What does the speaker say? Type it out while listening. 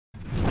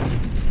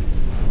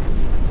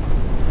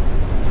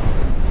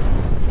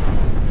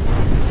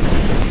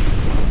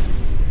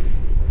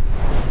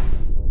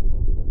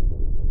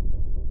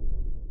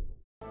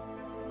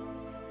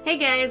Hey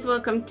guys,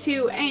 welcome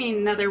to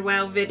another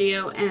WoW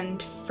video,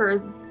 and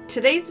for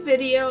today's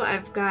video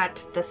I've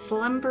got the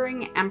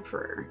Slumbering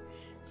Emperor.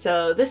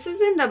 So this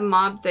isn't a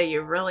mob that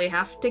you really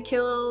have to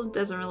kill,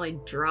 doesn't really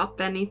drop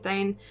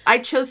anything. I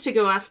chose to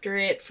go after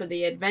it for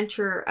the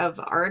adventure of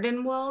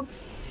Ardenweald,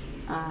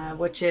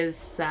 which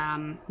is,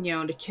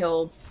 to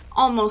kill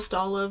almost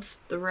all of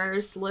the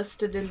rares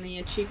listed in the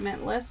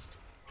achievement list.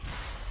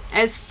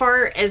 As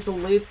far as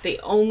loot, the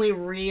only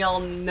real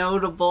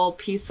notable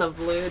piece of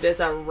loot is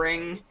a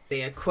ring.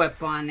 The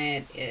equip on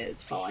it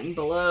is falling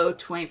below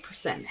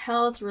 20%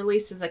 health,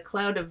 releases a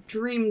cloud of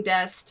dream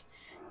dust,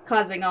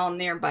 causing all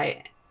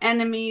nearby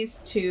enemies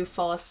to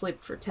fall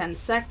asleep for 10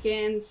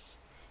 seconds,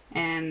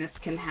 and this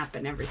can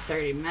happen every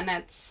 30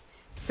 minutes.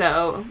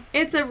 So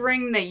it's a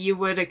ring that you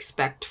would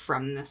expect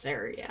from this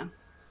area.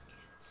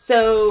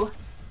 So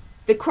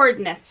the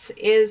coordinates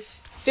is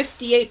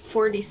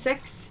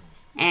 5846.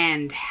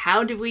 And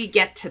how do we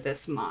get to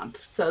this mob?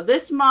 So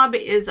this mob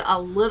is a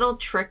little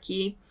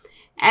tricky.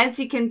 As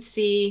you can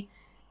see,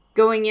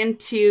 going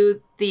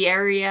into the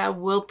area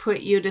will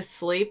put you to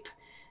sleep.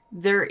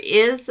 There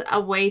is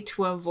a way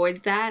to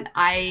avoid that.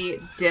 I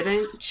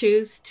didn't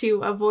choose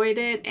to avoid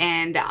it,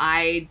 and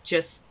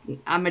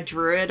I'm a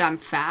druid, I'm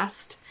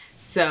fast.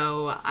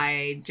 So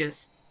I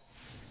just,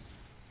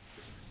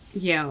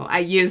 I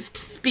used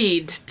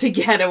speed to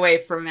get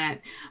away from it.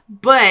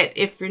 But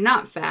if you're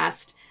not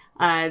fast,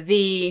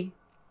 the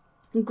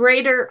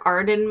greater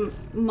Arden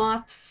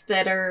moths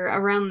that are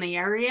around the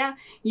area,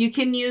 you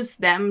can use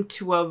them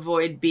to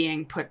avoid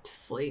being put to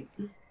sleep.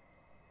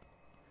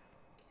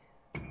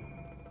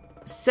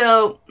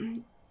 So,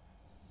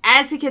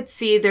 as you can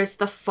see, there's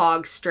the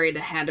fog straight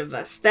ahead of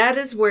us. That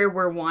is where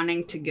we're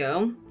wanting to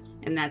go,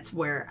 and that's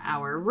where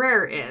our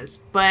rare is.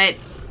 But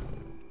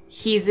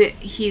he's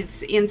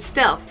in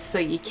stealth, so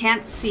you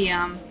can't see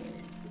him,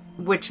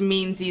 which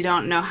means you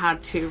don't know how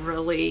to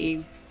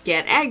really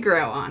get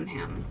aggro on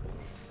him.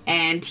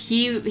 And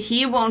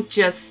he won't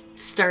just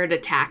start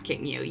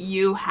attacking you.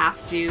 You have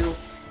to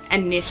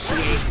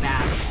initiate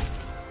that.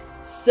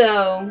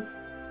 So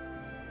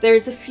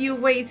there's a few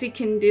ways you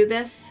can do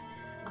this.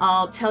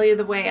 I'll tell you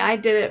the way I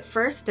did it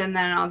first, and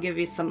then I'll give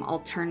you some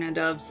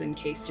alternatives in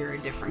case you're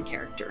a different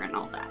character and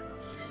all that.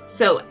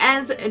 So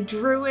as a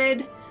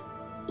druid,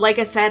 like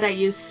I said, I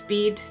used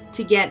speed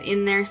to get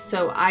in there,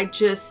 so I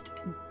just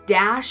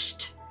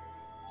dashed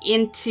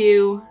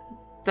into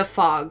the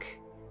fog.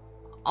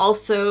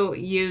 Also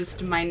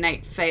used my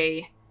Night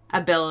Fae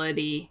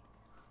ability,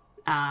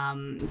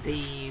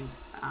 the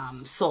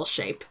soul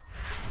shape.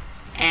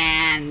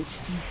 And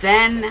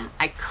then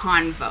I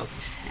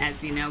convoked.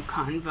 As you know,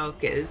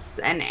 convoke is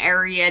an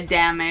area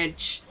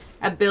damage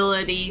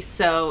ability,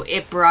 so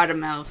it brought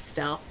him out of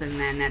stealth, and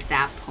then at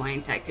that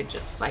point I could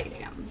just fight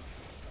him.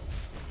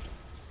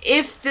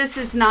 If this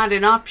is not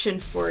an option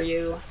for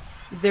you,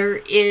 there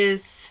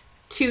is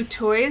two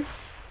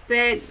toys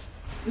that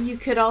you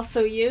could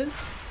also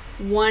use.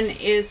 One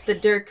is the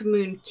Dark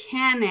Moon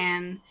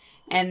Cannon,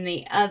 and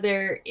the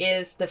other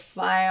is the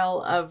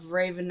Phial of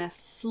Ravenous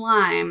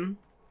Slime.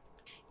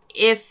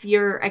 If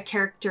you're a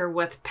character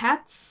with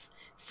pets,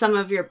 some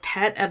of your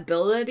pet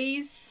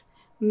abilities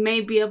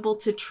may be able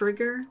to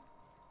trigger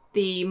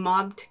the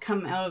mob to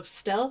come out of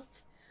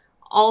stealth.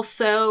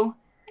 Also,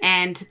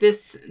 and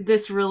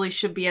this really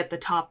should be at the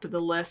top of the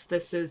list,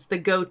 this is the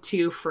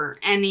go-to for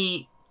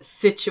any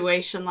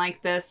situation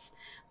like this,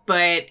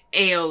 but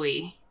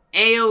AoE.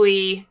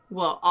 AoE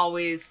will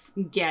always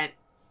get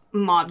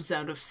mobs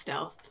out of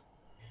stealth.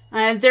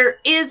 There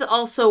is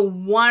also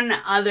one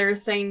other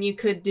thing you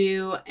could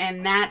do,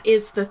 and that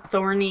is the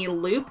Thorny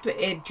Loop.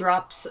 It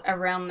drops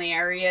around the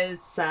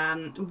areas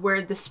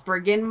where the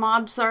Spriggan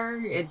mobs are.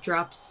 It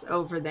drops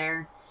over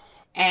there.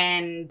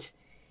 And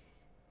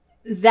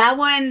that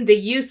one, the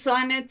use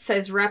on it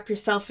says wrap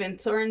yourself in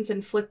thorns,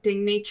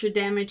 inflicting nature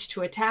damage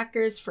to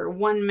attackers for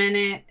 1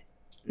 minute.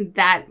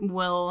 That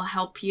will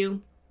help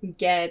you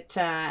get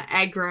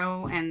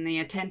aggro and the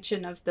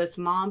attention of this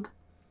mob.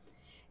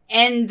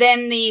 And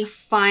then the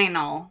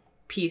final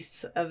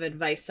piece of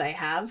advice I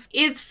have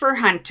is for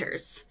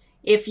hunters.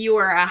 If you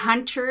are a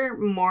hunter,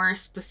 more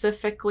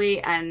specifically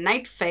a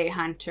Night Fae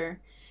hunter,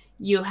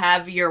 you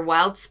have your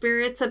Wild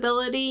Spirits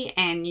ability,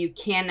 and you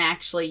can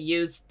actually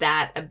use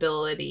that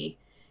ability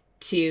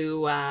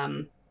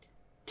to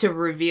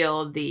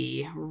reveal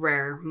the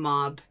rare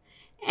mob.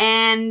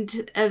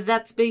 And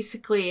that's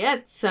basically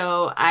it.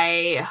 So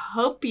I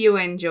hope you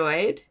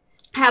enjoyed.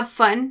 Have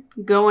fun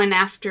going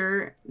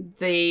after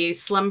the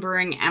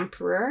Slumbering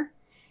Emperor.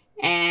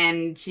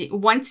 And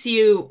once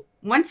you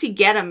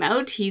get him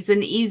out, he's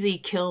an easy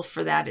kill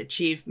for that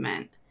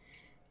achievement.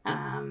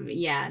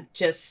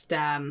 Just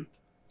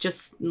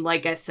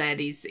like I said,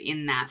 he's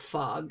in that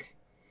fog.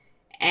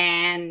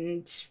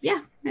 And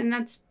yeah, and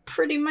that's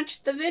pretty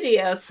much the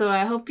video. So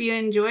I hope you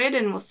enjoyed,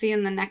 and we'll see you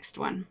in the next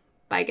one.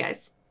 Bye,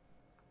 guys.